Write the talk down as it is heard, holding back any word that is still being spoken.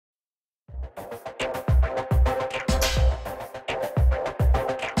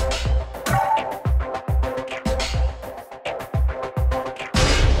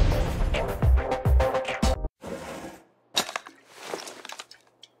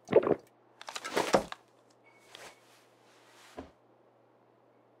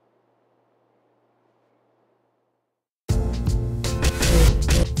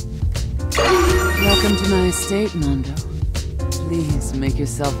estate, Mondo. Please make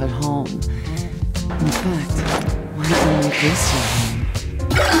yourself at home. In fact, why don't you make this your home?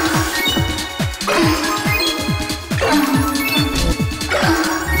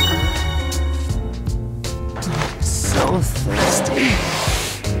 I'm so thirsty.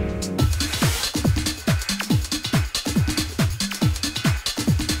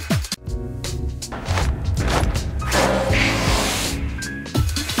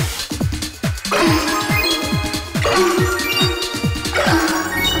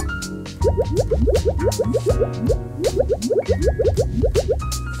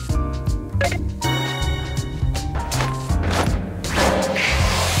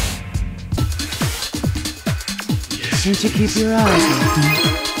 Shouldn't you keep your eyes open?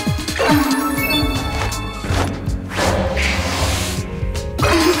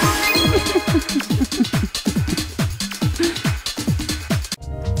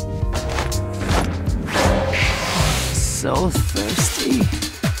 So thirsty.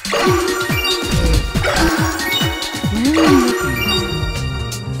 Where are you looking?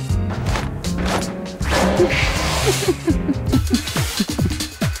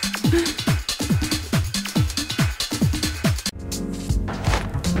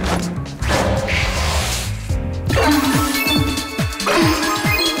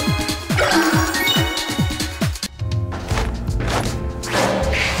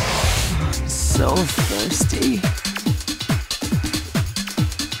 So thirsty.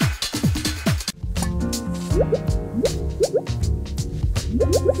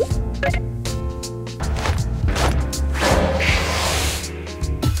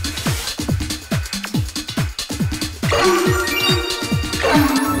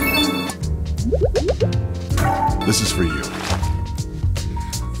 This is for you.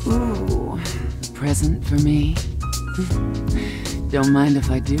 Ooh, a present for me. Don't mind if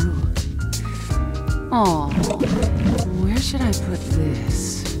I do. Oh, where should I put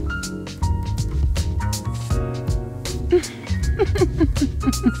this?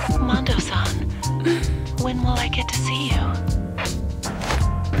 Mondo-san, when will I get to see you?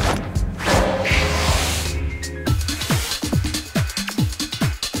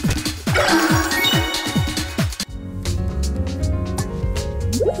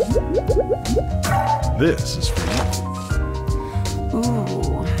 This is for you.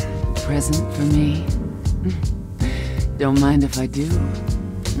 Ooh, a present for me. Don't mind if I do.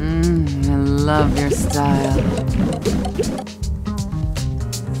 I love your style.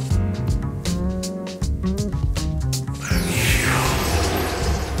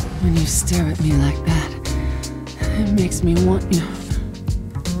 When you stare at me like that, it makes me want you.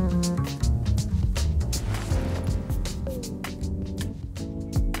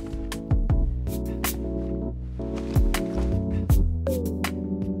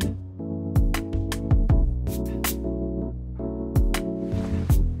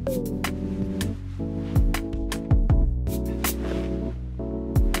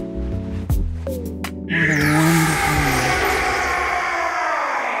 What a wonderful life.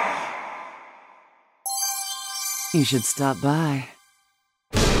 You should stop by.